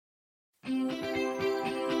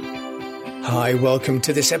Hi, welcome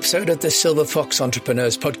to this episode of the Silver Fox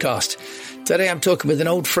Entrepreneurs Podcast. Today I'm talking with an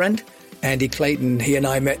old friend, Andy Clayton. He and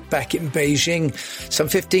I met back in Beijing some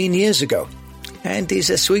 15 years ago. Andy's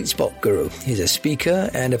a sweet spot guru. He's a speaker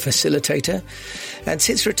and a facilitator. And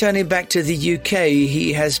since returning back to the UK,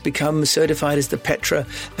 he has become certified as the Petra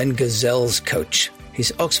and Gazelles coach.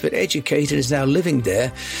 He's Oxford educated, is now living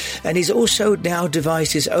there. And he's also now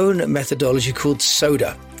devised his own methodology called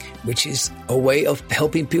SODA, which is a way of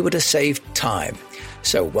helping people to save time.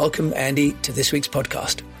 So welcome, Andy, to this week's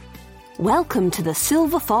podcast. Welcome to the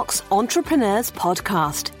Silver Fox Entrepreneurs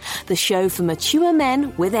Podcast, the show for mature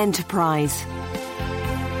men with enterprise.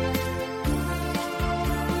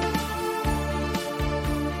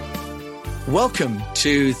 Welcome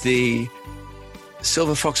to the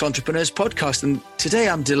Silver Fox Entrepreneurs Podcast. And today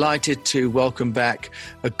I'm delighted to welcome back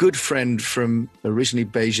a good friend from originally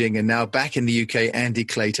Beijing and now back in the UK, Andy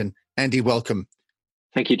Clayton. Andy, welcome.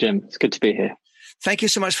 Thank you, Jim. It's good to be here. Thank you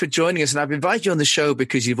so much for joining us. And I've invited you on the show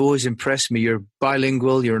because you've always impressed me. You're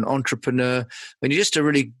bilingual, you're an entrepreneur, and you're just a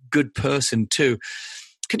really good person too.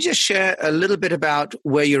 Could you just share a little bit about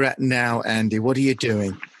where you're at now, Andy? What are you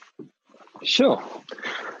doing? Sure.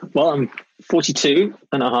 Well, I'm 42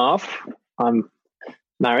 and a half. I'm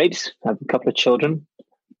married. I have a couple of children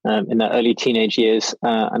in their early teenage years,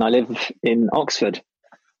 and I live in Oxford.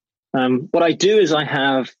 What I do is I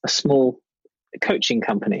have a small coaching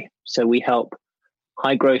company. So we help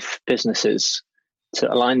high growth businesses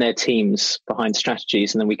to align their teams behind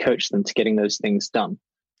strategies, and then we coach them to getting those things done.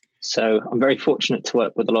 So I'm very fortunate to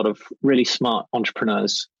work with a lot of really smart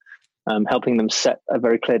entrepreneurs, helping them set a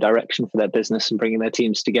very clear direction for their business and bringing their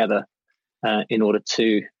teams together in order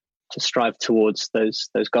to strive towards those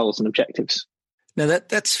goals and objectives. Now,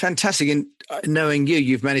 that's fantastic. And knowing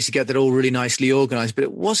you've managed to get that all really nicely organized, but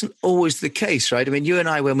it wasn't always the case, right? I mean, you and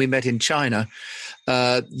I, when we met in China,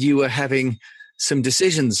 you were having some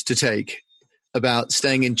decisions to take about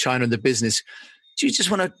staying in China and the business. Do you just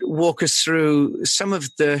want to walk us through some of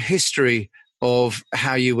the history of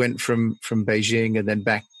how you went from Beijing and then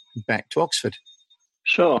back to Oxford?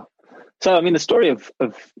 Sure. So, I mean, the story of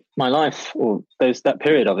my life, or that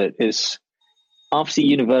period of it, is after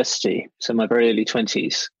university, so my very early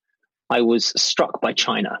 20s, I was struck by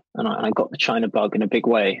China, and I got the China bug in a big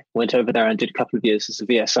way. Went over there and did a couple of years as a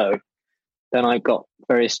VSO. Then I got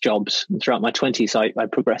various jobs, and throughout my 20s, I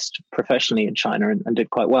progressed professionally in China and did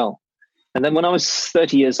quite well. And then when I was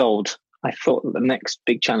 30 years old, I thought that the next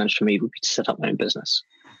big challenge for me would be to set up my own business.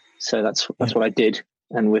 So that's what I did.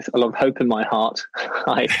 And with a lot of hope in my heart,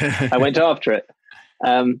 I went after it.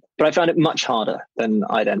 But I found it much harder than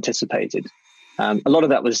I'd anticipated. A lot of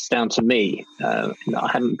that was down to me. I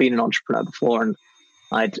hadn't been an entrepreneur before, and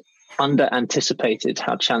I'd under-anticipated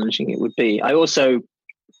how challenging it would be. I also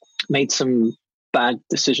made some bad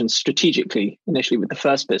decisions strategically, initially with the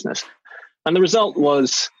first business. And the result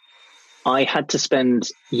was I had to spend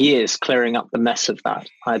years clearing up the mess of that.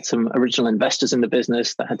 I had some original investors in the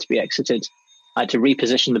business that had to be exited. I had to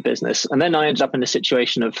reposition the business. And then I ended up in a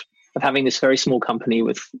situation of having this very small company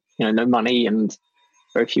with no money and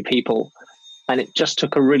very few people. And it just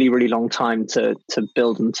took a really, really long time to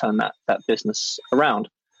build and turn that business around.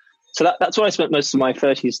 So that's what I spent most of my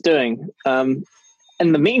 30s doing.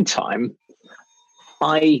 In the meantime,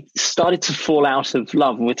 I started to fall out of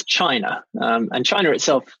love with China. And China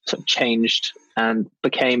itself sort of changed and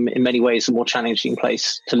became, in many ways, a more challenging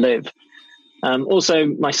place to live. Also,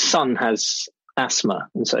 my son has asthma,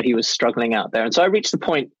 and so he was struggling out there. And so I reached the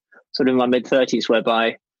point sort of in my mid-30s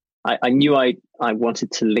whereby I knew I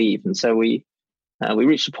wanted to leave. And so we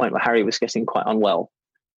reached a point where Harry was getting quite unwell.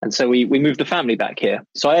 And so we moved the family back here.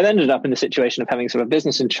 So I ended up in the situation of having sort of a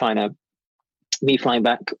business in China, me flying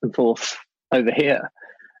back and forth over here.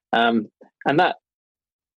 And that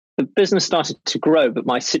the business started to grow, but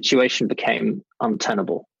my situation became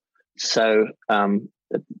untenable. So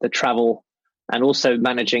the travel and also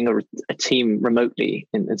managing a team remotely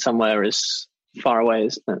in somewhere as far away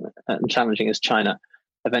as and challenging as China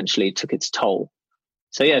eventually took its toll.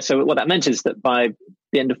 So what that meant is that by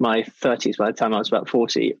the end of my 30s, by the time I was about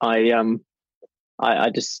 40, I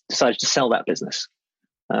just decided to sell that business,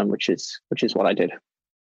 which is what I did.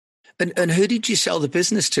 And who did you sell the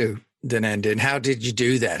business to then, Andy? And how did you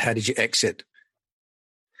do that? How did you exit?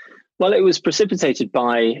 Well, it was precipitated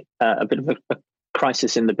by a bit of a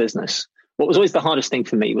crisis in the business. What was always the hardest thing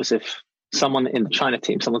for me was if someone in the China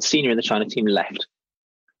team, someone senior in the China team left,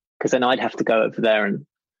 because then I'd have to go over there and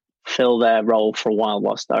fill their role for a while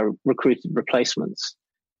whilst I recruited replacements.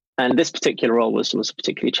 And this particular role was a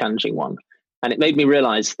particularly challenging one. And it made me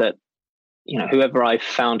realize that, whoever I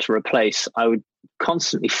found to replace, I would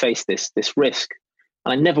constantly face this risk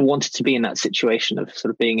And I never wanted to be in that situation of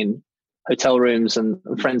sort of being in hotel rooms and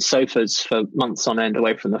friends' sofas for months on end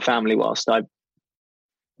away from the family whilst I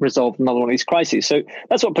resolved another one of these crises. So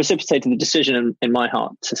that's what precipitated the decision in my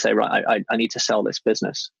heart to say, right, I need to sell this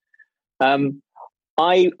business.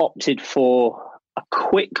 I opted for a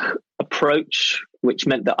quick approach, which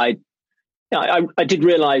meant that I did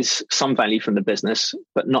realize some value from the business,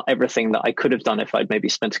 but not everything that I could have done if I'd maybe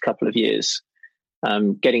spent a couple of years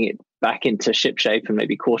getting it back into shipshape and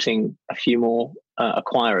maybe courting a few more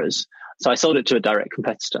acquirers. So I sold it to a direct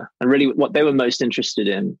competitor. And really what they were most interested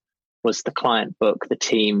in was the client book, the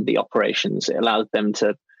team, the operations. It allowed them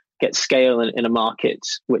to get scale in a market,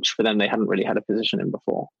 which for them, they hadn't really had a position in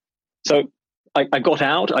before. So I got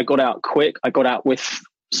out quick. I got out with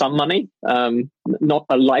some money, not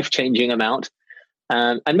a life-changing amount.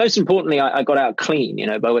 And most importantly, I got out clean,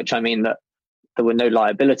 by which I mean that there were no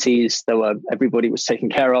liabilities. Everybody was taken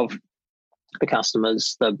care of, the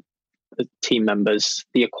customers, the team members,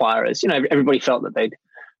 the acquirers, everybody felt that they'd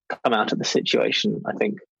come out of the situation, I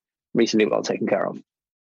think, reasonably well taken care of.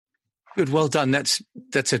 Good, well done. That's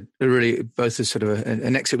a really both a sort of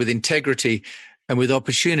an exit with integrity and with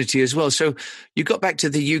opportunity as well. So you got back to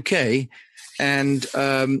the UK, and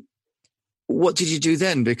what did you do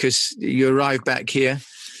then? Because you arrived back here,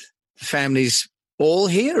 families all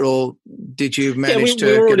here, or did you manage to?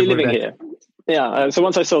 We were already living here. Yeah. So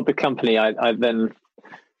once I sold the company,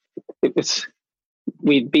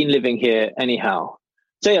 we'd been living here anyhow.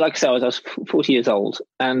 So yeah, like I said, I was 40 years old,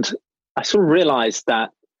 and I sort of realized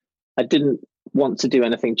that I didn't want to do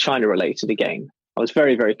anything China related again. I was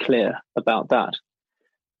very, very clear about that.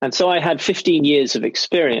 And so I had 15 years of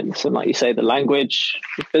experience, and like you say, the language,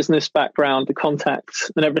 the business background, the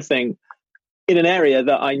contacts and everything in an area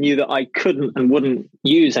that I knew that I couldn't and wouldn't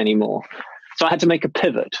use anymore. So I had to make a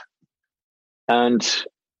pivot. And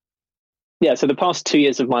yeah, so the past 2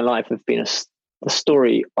 years of my life have been a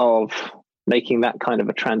story of making that kind of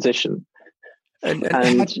a transition. And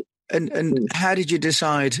how did you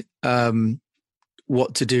decide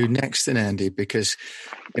what to do next then, Andy? Because,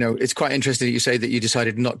 it's quite interesting that you say that you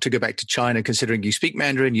decided not to go back to China, considering you speak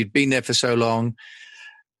Mandarin, you'd been there for so long.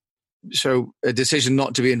 So a decision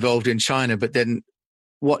not to be involved in China, but then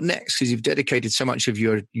what next? Because you've dedicated so much of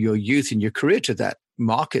your youth and your career to that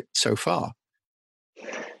market so far.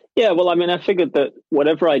 Yeah, well, I figured that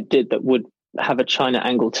whatever I did that would have a China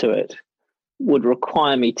angle to it would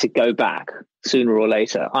require me to go back sooner or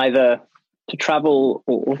later, either to travel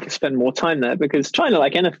or to spend more time there, because China,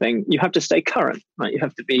 like anything, you have to stay current, right? You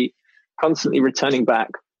have to be constantly returning back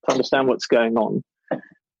to understand what's going on.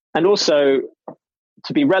 And also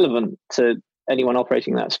to be relevant to anyone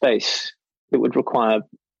operating that space, it would require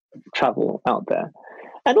travel out there.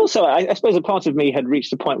 And also, I suppose a part of me had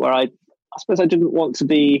reached a point where I suppose I didn't want to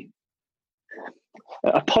be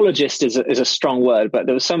apologist is a strong word, but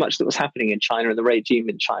there was so much that was happening in China and the regime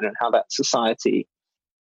in China and how that society,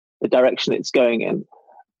 the direction it's going in.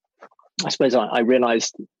 I suppose I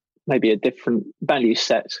realized maybe a different value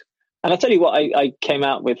set. And I'll tell you what I came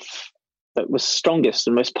out with that was strongest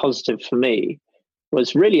and most positive for me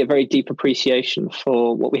was really a very deep appreciation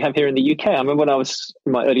for what we have here in the UK. I remember when I was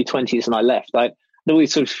in my early 20s and I left, I had all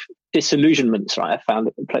these sort of disillusionments, right? I found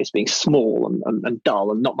the place being small and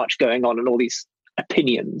dull and not much going on and all these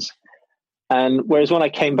opinions. And whereas when I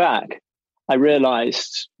came back, I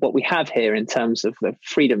realized what we have here in terms of the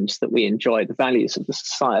freedoms that we enjoy, the values of the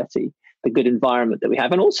society, the good environment that we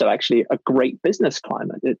have, and also actually a great business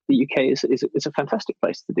climate. The UK is a fantastic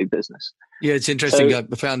place to do business. Yeah, it's interesting. So,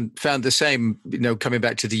 I found the same, coming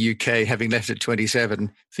back to the UK, having left at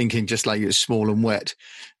 27, thinking just like you're small and wet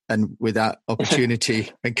and without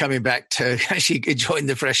opportunity, and coming back to actually enjoying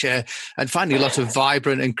the fresh air and finding a lot of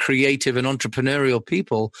vibrant and creative and entrepreneurial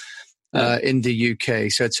people in the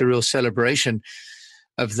UK. So it's a real celebration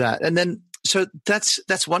of that. And then, so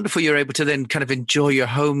that's wonderful. You're able to then kind of enjoy your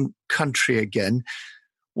home country again.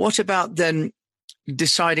 What about then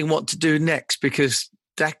deciding what to do next? Because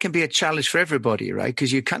that can be a challenge for everybody, right?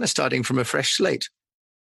 Because you're kind of starting from a fresh slate.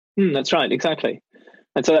 That's right, exactly.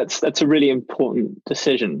 And so that's a really important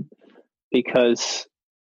decision because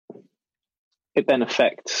it then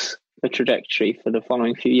affects the trajectory for the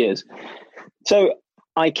following few years. So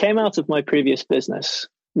I came out of my previous business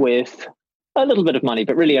with a little bit of money,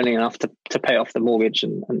 but really only enough to pay off the mortgage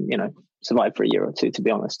and survive for a year or two, to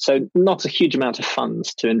be honest. So not a huge amount of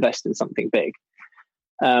funds to invest in something big,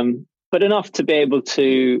 but enough to be able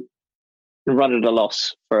to run at a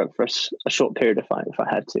loss for a short period if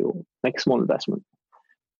I had to, or make a small investment.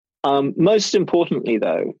 Most importantly,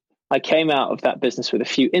 though, I came out of that business with a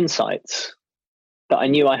few insights that I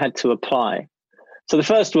knew I had to apply. So the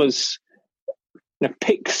first was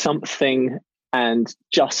pick something and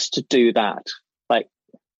just do that. Like,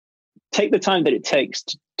 take the time that it takes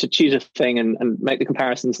to choose a thing and make the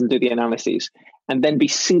comparisons and do the analyses, and then be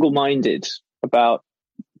single-minded about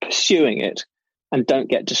pursuing it and don't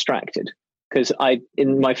get distracted. Because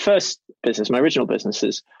in my first business, my original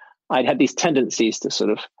businesses, I'd had these tendencies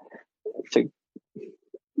to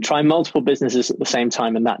try multiple businesses at the same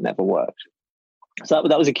time, and that never worked. So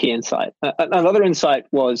that was a key insight. Another insight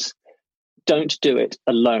was, don't do it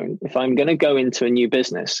alone. If I'm going to go into a new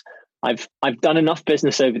business, I've done enough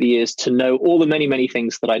business over the years to know all the many, many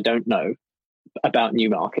things that I don't know about new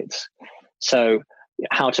markets. So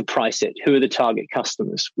how to price it, who are the target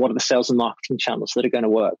customers, what are the sales and marketing channels that are going to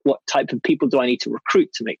work, what type of people do I need to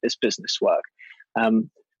recruit to make this business work,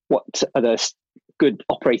 what are the good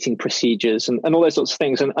operating procedures, and all those sorts of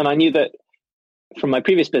things. And I knew that from my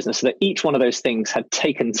previous business that each one of those things had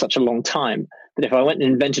taken such a long time that if I went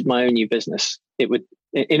and invented my own new business, it would,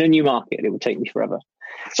 in a new market, it would take me forever.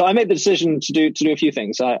 So I made the decision to do a few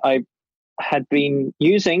things. I had been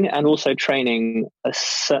using and also training a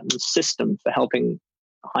certain system for helping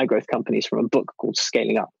high growth companies from a book called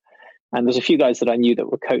Scaling Up. And there's a few guys that I knew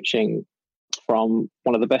that were coaching from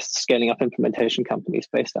one of the best scaling up implementation companies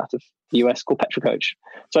based out of the US called PetroCoach.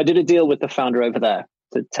 So I did a deal with the founder over there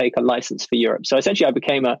to take a license for Europe. So essentially I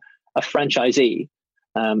became a franchisee,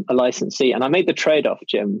 a licensee. And I made the trade-off,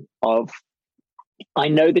 Jim, of I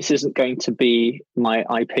know this isn't going to be my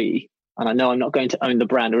IP, and I know I'm not going to own the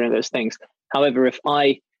brand or any of those things. However, if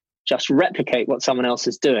I just replicate what someone else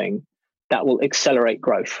is doing, that will accelerate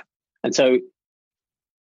growth. And so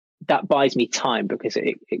that buys me time because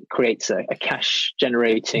it creates a cash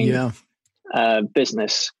generating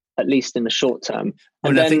business, at least in the short term.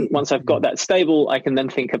 And then once I've got that stable, I can then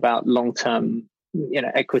think about long-term,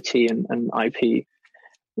 equity and IP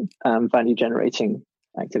value generating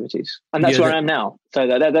activities. And that's where I am now. So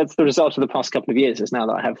that's the result of the past couple of years, is now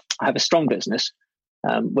that I have a strong business,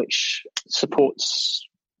 which supports,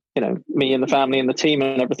 me and the family and the team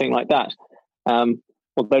and everything like that.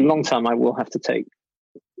 Although long term, I will have to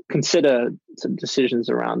consider some decisions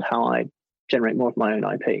around how I generate more of my own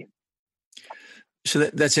IP. So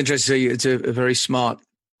that's interesting. So it's a very smart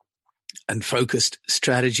and focused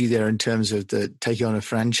strategy there in terms of taking on a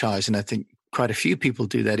franchise. And I think quite a few people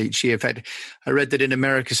do that each year. In fact, I read that in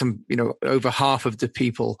America, over half of the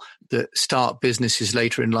people that start businesses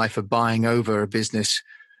later in life are buying over a business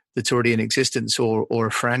that's already in existence or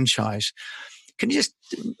a franchise. Can you just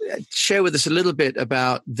share with us a little bit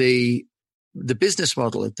about the business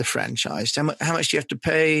model of the franchise? How much do you have to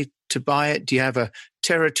pay to buy it? Do you have a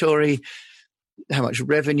territory? How much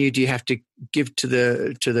revenue do you have to give to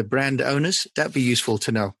the brand owners? That'd be useful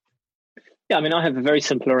to know. Yeah, I have a very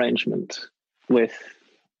simple arrangement with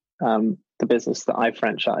the business that I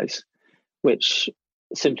franchise, which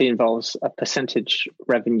simply involves a percentage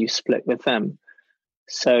revenue split with them.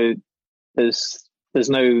 So there's a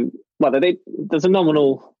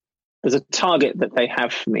target that they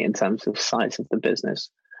have for me in terms of size of the business.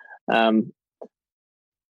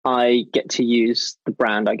 I get to use the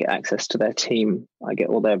brand, I get access to their team, I get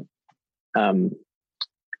all their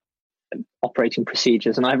operating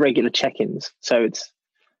procedures, and I have regular check-ins. So it's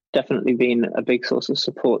definitely been a big source of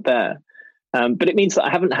support there. But it means that I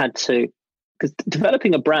haven't had to, because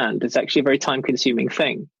developing a brand is actually a very time-consuming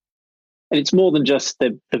thing. And it's more than just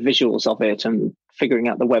the visuals of it and figuring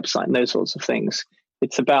out the website and those sorts of things.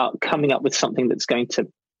 It's about coming up with something that's going to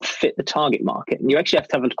fit the target market. And you actually have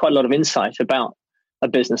to have quite a lot of insight about a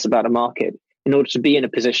business, about a market, in order to be in a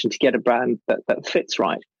position to get a brand that fits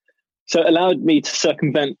right. So it allowed me to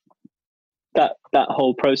circumvent that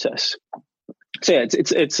whole process. So yeah,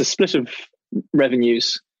 it's a split of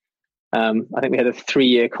revenues. I think we had a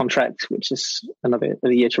 3-year contract, which is another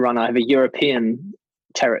year to run. I have a European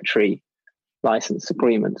territory license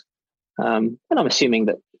agreement, and I'm assuming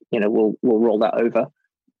that we'll roll that over.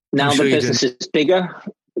 Now the business is bigger,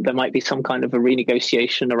 there might be some kind of a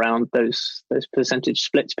renegotiation around those percentage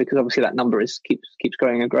splits, because obviously that number keeps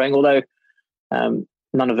growing and growing. Although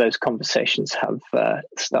none of those conversations have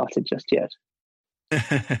started just yet.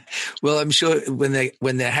 Well, I'm sure when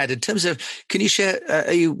they're had. In terms of, can you share?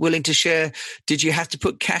 Are you willing to share? Did you have to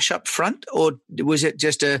put cash up front, or was it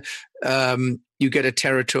just you get a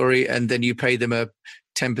territory and then you pay them a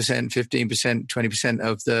 10%, 15%, 20%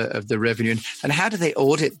 of the revenue? And how do they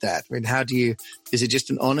audit that? Is it just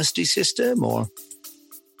an honesty system, or?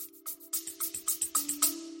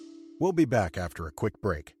 We'll be back after a quick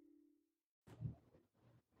break.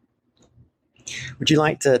 Would you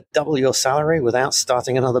like to double your salary without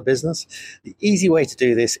starting another business? The easy way to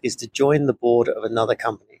do this is to join the board of another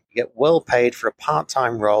company. You get well paid for a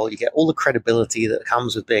part-time role. You get all the credibility that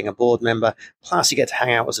comes with being a board member. Plus, you get to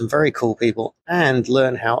hang out with some very cool people and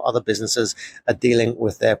learn how other businesses are dealing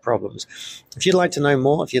with their problems. If you'd like to know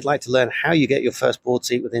more, if you'd like to learn how you get your first board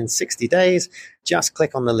seat within 60 days, just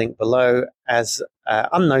click on the link below, as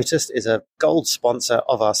Unnoticed is a gold sponsor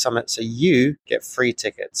of our summit, so you get free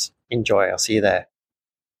tickets. Enjoy. I'll see you there.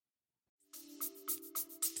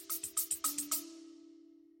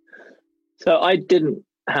 So I didn't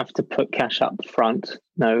have to put cash up front.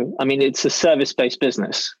 No, I mean, it's a service-based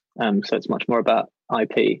business. So it's much more about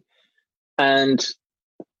IP. And,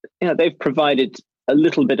 they've provided a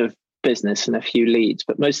little bit of business and a few leads,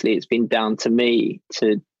 but mostly it's been down to me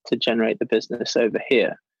to generate the business over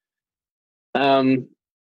here.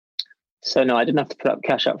 So no, I didn't have to put up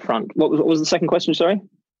cash up front. What was the second question? Sorry.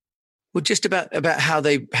 Well, just about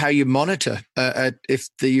how you monitor if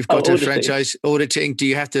you've got a franchise auditing. Do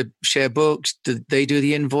you have to share books? Do they do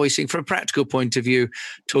the invoicing? From a practical point of view,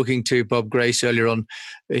 talking to Bob Grace earlier on,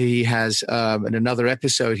 he has in another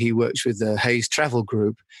episode he works with the Hayes Travel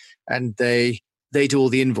Group, and they do all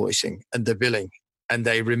the invoicing and the billing, and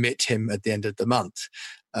they remit him at the end of the month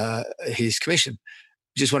his commission.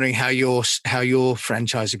 Just wondering how your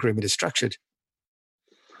franchise agreement is structured.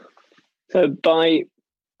 So by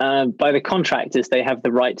the contractors, they have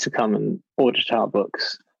the right to come and audit our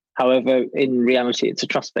books. However, in reality, it's a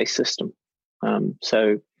trust-based system.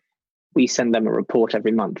 So we send them a report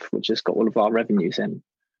every month, which has got all of our revenues in.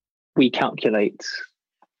 We calculate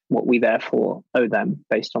what we therefore owe them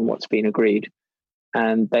based on what's been agreed,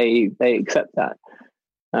 and they accept that.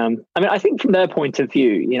 I think from their point of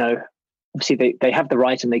view, obviously they have the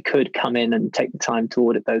right and they could come in and take the time to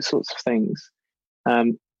audit those sorts of things.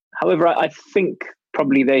 However, I think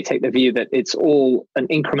probably they take the view that it's all an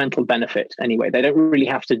incremental benefit anyway. They don't really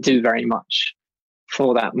have to do very much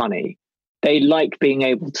for that money. They like being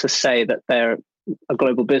able to say that they're a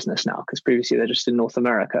global business now, because previously they're just in North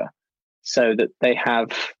America, so that they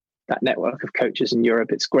have that network of coaches in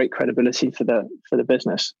Europe. It's great credibility for the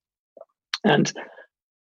business. And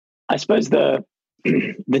I suppose the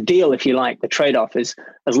deal, if you like, the trade-off is,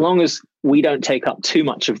 as long as we don't take up too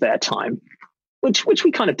much of their time, which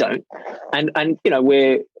we kind of don't, and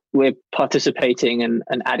we're participating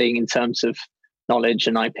and adding in terms of knowledge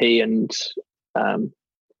and IP and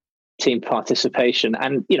team participation,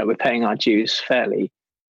 and we're paying our dues fairly,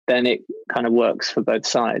 then it kind of works for both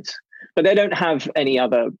sides. But they don't have any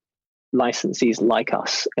other licensees like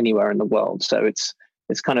us anywhere in the world, so it's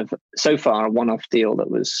kind of so far a one-off deal that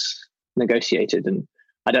was negotiated, and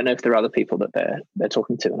I don't know if there are other people that they're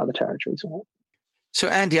talking to in other territories or not. So,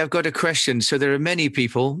 Andy, I've got a question. So there are many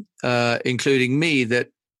people, including me, that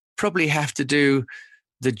probably have to do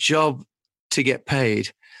the job to get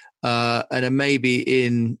paid and are maybe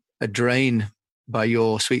in a drain by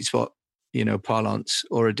your sweet spot, parlance,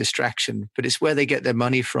 or a distraction. But it's where they get their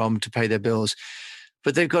money from to pay their bills.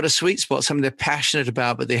 But they've got a sweet spot, something they're passionate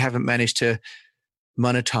about, but they haven't managed to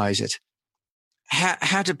monetize it.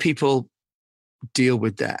 How do people deal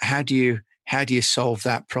with that? How do you solve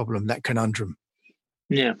that problem, that conundrum?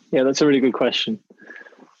 Yeah, that's a really good question.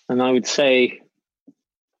 And I would say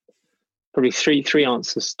probably three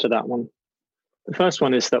answers to that one. The first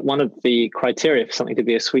one is that one of the criteria for something to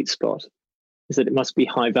be a sweet spot is that it must be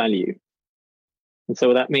high value. And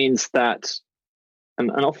so that means that,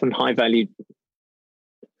 and often high value,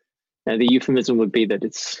 the euphemism would be that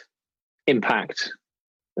it's impact,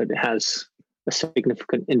 that it has a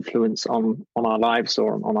significant influence on our lives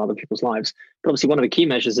or on other people's lives. But obviously one of the key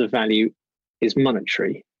measures of value is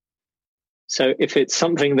monetary. So if it's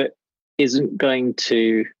something that isn't going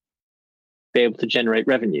to be able to generate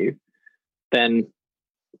revenue, then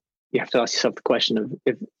you have to ask yourself the question of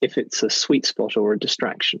if it's a sweet spot or a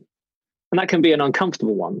distraction. And that can be an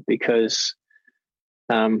uncomfortable one, because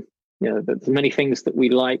there's many things that we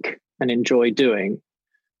like and enjoy doing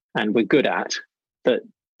and we're good at that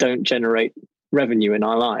don't generate revenue in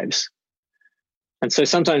our lives. And so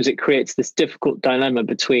sometimes it creates this difficult dilemma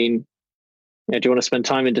between, do you want to spend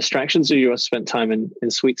time in distractions or do you want to spend time in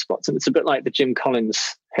sweet spots? And it's a bit like the Jim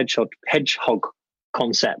Collins hedgehog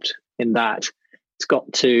concept, in that it's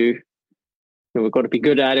got to, we've got to be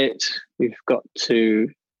good at it, we've got to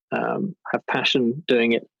have passion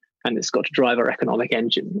doing it, and it's got to drive our economic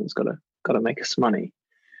engine. It's got to make us money.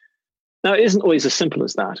 Now, it isn't always as simple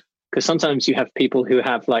as that, because sometimes you have people who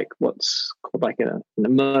have like what's called like an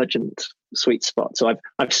emergent sweet spot. So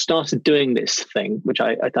I've started doing this thing, which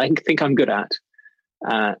I think I'm good at,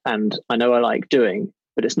 and I know I like doing,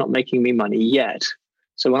 but it's not making me money yet.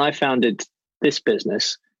 So when I founded this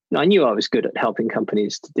business, I knew I was good at helping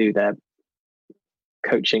companies to do their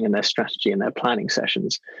coaching and their strategy and their planning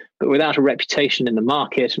sessions. But without a reputation in the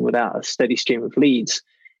market and without a steady stream of leads,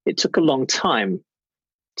 it took a long time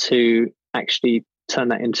to actually turn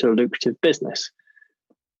that into a lucrative business.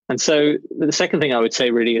 And so the second thing I would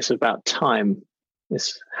say really is about time,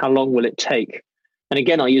 is how long will it take? And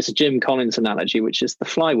again, I'll use a Jim Collins analogy, which is the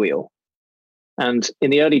flywheel. And in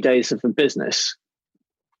the early days of a business,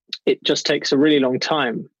 it just takes a really long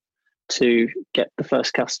time to get the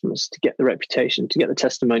first customers, to get the reputation, to get the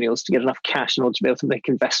testimonials, to get enough cash in order to be able to make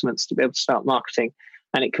investments, to be able to start marketing.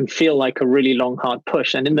 And it can feel like a really long, hard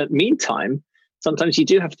push. And in the meantime, sometimes you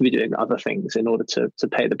do have to be doing other things in order to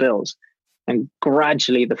pay the bills. And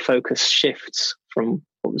gradually the focus shifts from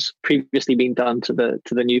what was previously being done to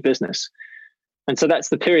the new business. And so that's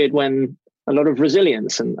the period when a lot of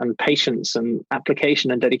resilience and patience and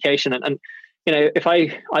application and dedication. And you know,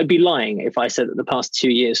 I'd be lying if I said that the past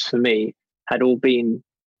 2 years for me had all been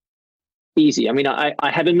easy. I mean, I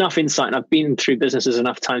had enough insight, and I've been through businesses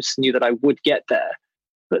enough times to knew that I would get there.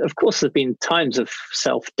 But of course, there've been times of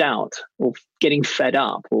self-doubt or getting fed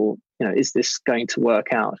up, or, you know, is this going to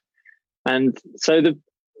work out? And so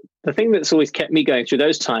the thing that's always kept me going through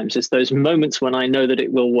those times is those moments when I know that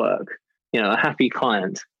it will work. You know, a happy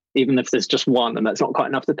client, even if there's just one and that's not quite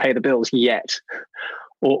enough to pay the bills yet,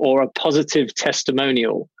 or a positive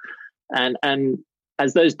testimonial. And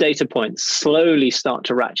as those data points slowly start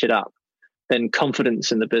to ratchet up, then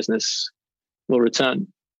confidence in the business will return.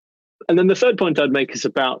 And then the third point I'd make is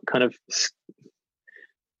about kind of,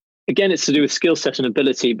 again, it's to do with skill set and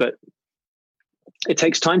ability, but it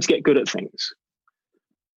takes time to get good at things.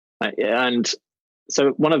 And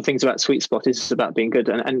so one of the things about Sweet Spot is about being good.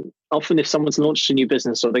 And often if someone's launched a new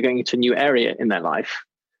business or they're going into a new area in their life,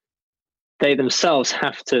 they themselves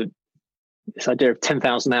have to, this idea of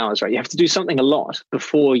 10,000 hours, right? You have to do something a lot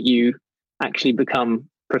before you actually become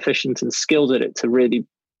proficient and skilled at it to really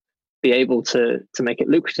be able to make it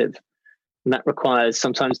lucrative. And that requires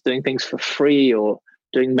sometimes doing things for free or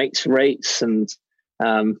doing mates rates, and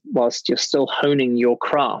whilst you're still honing your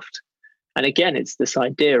craft. And again, it's this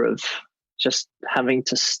idea of just having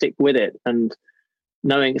to stick with it and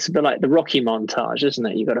knowing it's a bit like the Rocky montage, isn't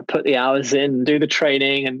it? You've got to put the hours in, do the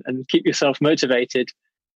training, and keep yourself motivated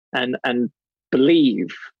and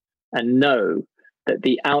believe and know that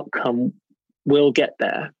the outcome will get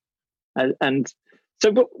there. And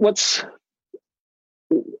so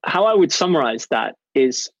how I would summarize that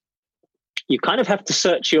is you kind of have to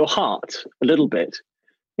search your heart a little bit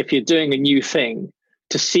if you're doing a new thing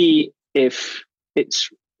to see if it's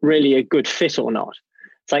really a good fit or not.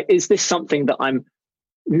 It's like, is this something that I'm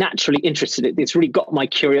naturally interested in? It's really got my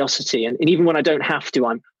curiosity. And even when I don't have to,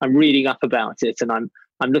 I'm reading up about it and I'm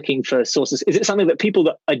looking for sources. Is it something that people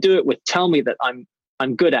that I do it with tell me that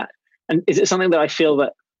I'm good at? And is it something that I feel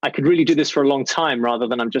that I could really do this for a long time rather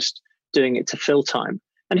than I'm just doing it to fill time?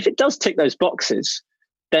 And if it does tick those boxes,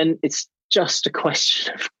 then it's just a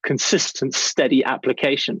question of consistent, steady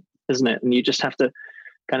application, isn't it? And you just have to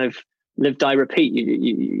kind of live, die, repeat.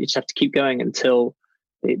 You just have to keep going until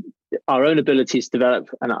our own abilities develop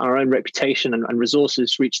and our own reputation and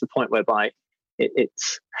resources reach the point whereby it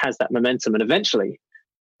has that momentum. And eventually,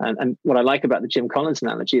 and what I like about the Jim Collins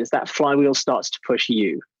analogy is that flywheel starts to push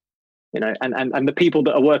you, you know, and the people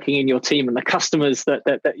that are working in your team and the customers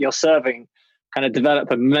that you're serving kind of develop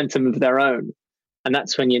a momentum of their own. And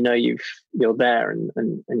that's when you know you're there and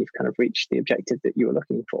you've kind of reached the objective that you were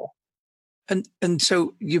looking for. And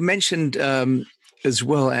so you mentioned as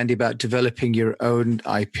well, Andy, about developing your own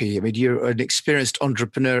IP. I mean, you're an experienced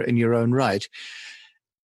entrepreneur in your own right.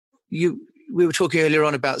 We were talking earlier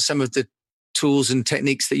on about some of the tools and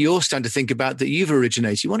techniques that you're starting to think about that you've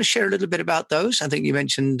originated. You want to share a little bit about those? I think you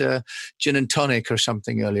mentioned gin and tonic or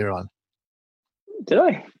something earlier on. Did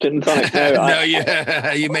I? Gin and tonic?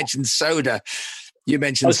 No, you mentioned soda. You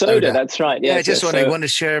mentioned soda. That's right. Yeah, just what I want to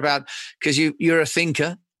share about, because you're a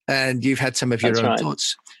thinker and you've had some of your own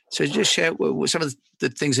thoughts. So just share some of the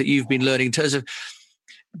things that you've been learning in terms of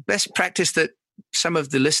best practice that some of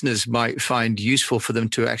the listeners might find useful for them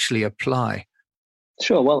to actually apply.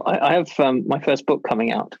 Sure. Well, I have my first book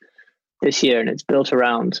coming out this year, and it's built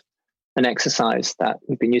around an exercise that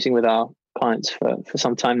we've been using with our clients for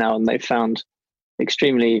some time now, and they've found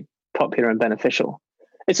extremely popular and beneficial.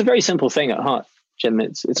 It's a very simple thing at heart, Jim.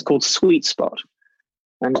 It's called Sweet Spot,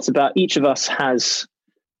 and it's about each of us has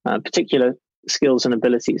particular skills and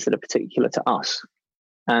abilities that are particular to us,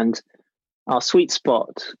 and our sweet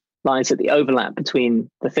spot lies at the overlap between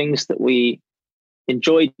the things that we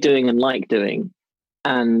enjoy doing and like doing,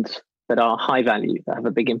 and that are high value, that have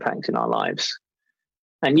a big impact in our lives.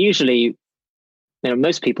 And usually,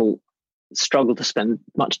 most people struggle to spend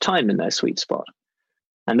much time in their sweet spot.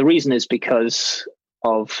 And the reason is because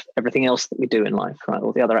of everything else that we do in life, right?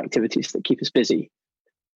 All the other activities that keep us busy.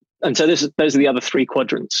 And so those are the other three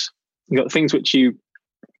quadrants. You've got things which you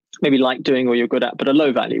maybe like doing or you're good at, but are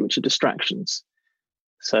low value, which are distractions.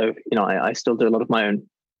 So, I still do a lot of my own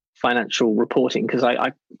financial reporting because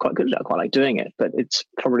I'm quite good at it. I quite like doing it, but it's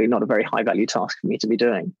probably not a very high value task for me to be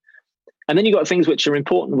doing. And then you've got things which are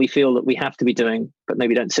important, we feel that we have to be doing, but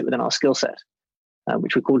maybe don't sit within our skill set,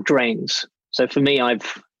 which we call drains. So for me,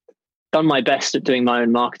 I've done my best at doing my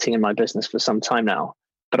own marketing in my business for some time now,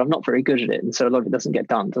 but I'm not very good at it. And so a lot of it doesn't get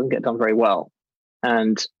done very well.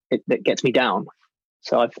 And it gets me down.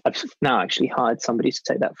 So I've now actually hired somebody to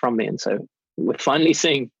take that from me. And so we're finally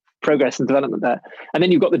seeing progress and development there. And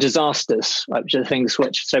then you've got the disasters, right, which are things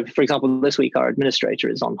which, so for example, this week our administrator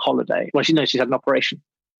is on holiday. Well, she's had an operation.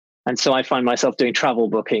 And so I find myself doing travel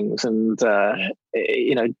bookings and,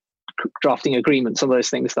 drafting agreements, all those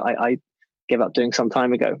things that I gave up doing some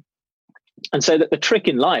time ago. And so that the trick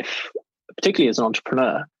in life, particularly as an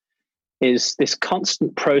entrepreneur, is this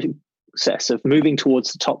constant process of moving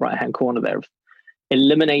towards the top right-hand corner there, of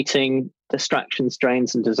eliminating distractions,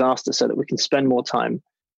 drains, and disasters so that we can spend more time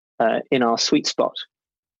in our sweet spot.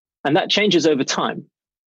 And that changes over time.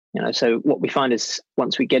 So what we find is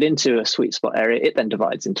once we get into a sweet spot area, it then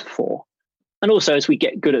divides into 4. And also as we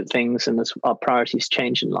get good at things and as our priorities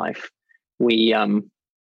change in life, we're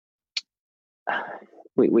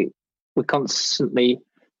constantly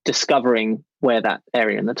discovering where that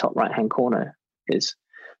area in the top right-hand corner is.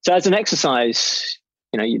 So as an exercise,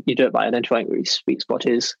 you do it by identifying where your sweet spot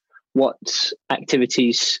is, what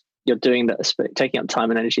activities you're doing that are taking up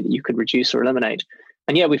time and energy that you could reduce or eliminate.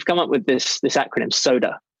 And yeah, we've come up with this acronym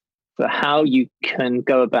SODA for how you can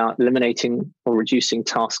go about eliminating or reducing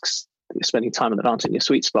tasks that you're spending time on that aren't in your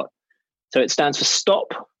sweet spot. So it stands for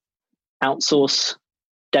stop, outsource,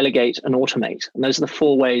 delegate, and automate. And those are the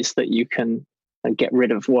 4 ways that you can get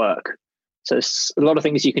rid of work. So it's a lot of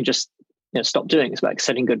things you can just stop doing. It's about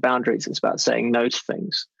setting good boundaries. It's about saying no to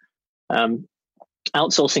things.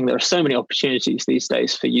 Outsourcing, there are so many opportunities these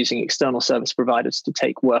days for using external service providers to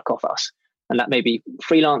take work off us. And that may be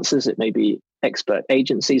freelancers, it may be expert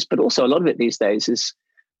agencies, but also a lot of it these days is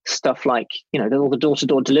stuff like, all the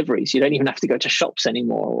door-to-door deliveries. You don't even have to go to shops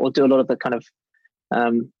anymore or do a lot of the kind of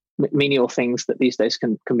menial things that these days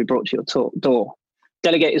can be brought to your door.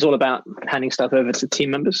 Delegate is all about handing stuff over to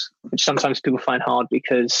team members, which sometimes people find hard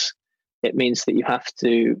because it means that you have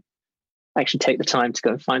to actually take the time to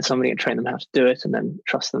go and find somebody and train them how to do it and then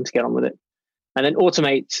trust them to get on with it. And then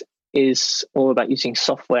automate is all about using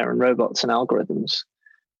software and robots and algorithms.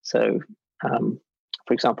 So,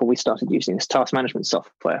 for example, we started using this task management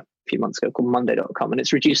software a few months ago called Monday.com, and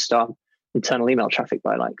it's reduced our internal email traffic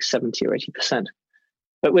by like 70 or 80%.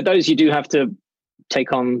 But with those, you do have to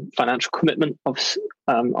take on financial commitment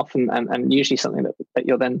often, and usually something that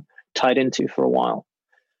you're then tied into for a while.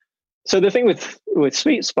 So the thing with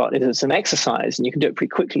Sweet Spot is it's an exercise and you can do it pretty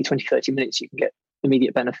quickly, 20, 30 minutes, you can get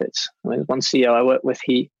immediate benefits. I mean, one CEO I worked with,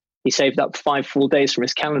 he saved up 5 full days from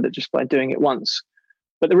his calendar just by doing it once.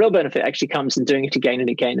 But the real benefit actually comes in doing it again and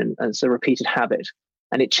again, and it's a repeated habit.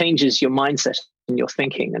 And it changes your mindset and your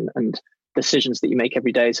thinking and decisions that you make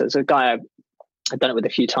every day. So there's a guy I've done it with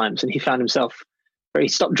a few times, and he found himself, he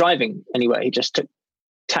stopped driving anyway. He just took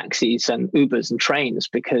taxis and Ubers and trains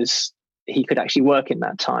because he could actually work in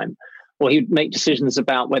that time. Or he'd make decisions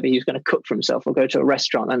about whether he was going to cook for himself or go to a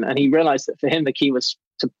restaurant. And he realized that for him, the key was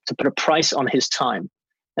to put a price on his time.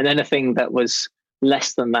 And anything that was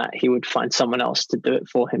less than that, he would find someone else to do it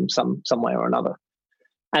for him some way or another.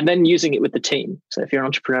 And then using it with the team. So if you're an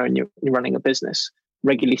entrepreneur and you're running a business,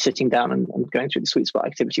 regularly sitting down and going through the Sweet Spot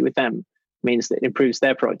activity with them means that it improves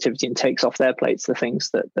their productivity and takes off their plates the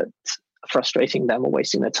things that are frustrating them or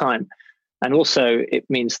wasting their time. And also it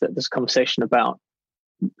means that there's a conversation about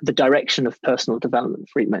the direction of personal development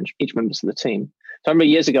for each member of the team. So I remember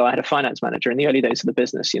years ago, I had a finance manager in the early days of the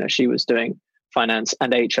business. She was doing finance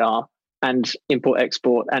and HR and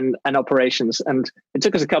import-export and operations. And it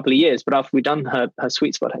took us a couple of years, but after we'd done her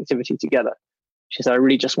Sweet Spot activity together, she said, I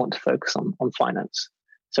really just want to focus on finance.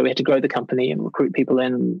 So we had to grow the company and recruit people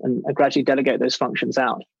in and gradually delegate those functions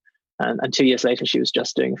out. And 2 years later, she was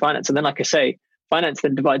just doing finance. And then, like I say, finance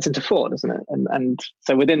then divides into 4, doesn't it? And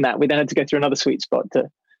so within that, we then had to go through another sweet spot to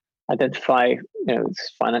identify,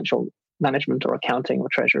 financial management or accounting or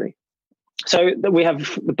treasury. So we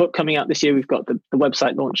have the book coming out this year. We've got the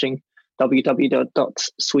website launching,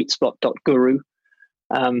 www.sweetspot.guru.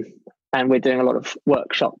 And we're doing a lot of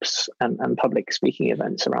workshops and public speaking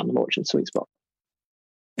events around the launch of Sweet Spot.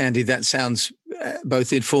 Andy, that sounds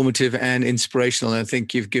both informative and inspirational. And I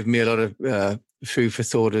think you've given me a lot of food for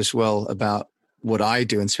thought as well about what I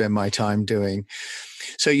do and spend my time doing.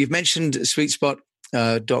 So you've mentioned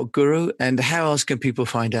sweetspot.guru, and how else can people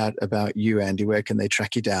find out about you, Andy? Where can they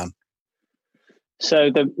track you down?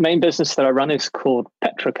 So the main business that I run is called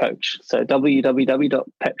PetraCoach. So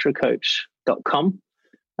www.petracoach.com.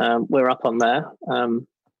 We're up on there,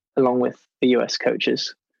 along with the US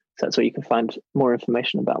coaches. So that's where you can find more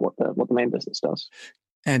information about what the main business does.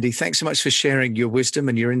 Andy, thanks so much for sharing your wisdom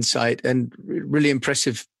and your insight, and really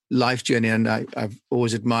impressive life journey. And I've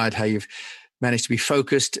always admired how you've managed to be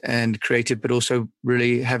focused and creative, but also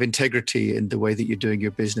really have integrity in the way that you're doing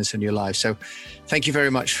your business and your life. So thank you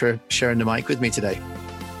very much for sharing the mic with me today.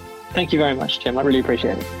 Thank you very much, Jim. I really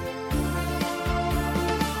appreciate it.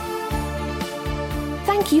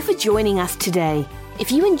 Thank you for joining us today. If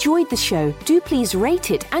you enjoyed the show, do please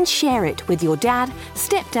rate it and share it with your dad,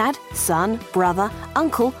 stepdad, son, brother,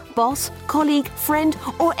 uncle, boss, colleague, friend,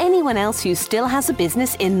 or anyone else who still has a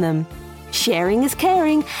business in them. Sharing is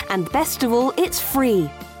caring, and best of all, it's free.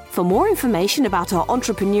 For more information about our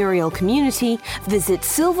entrepreneurial community, visit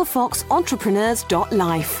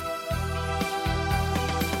silverfoxentrepreneurs.life.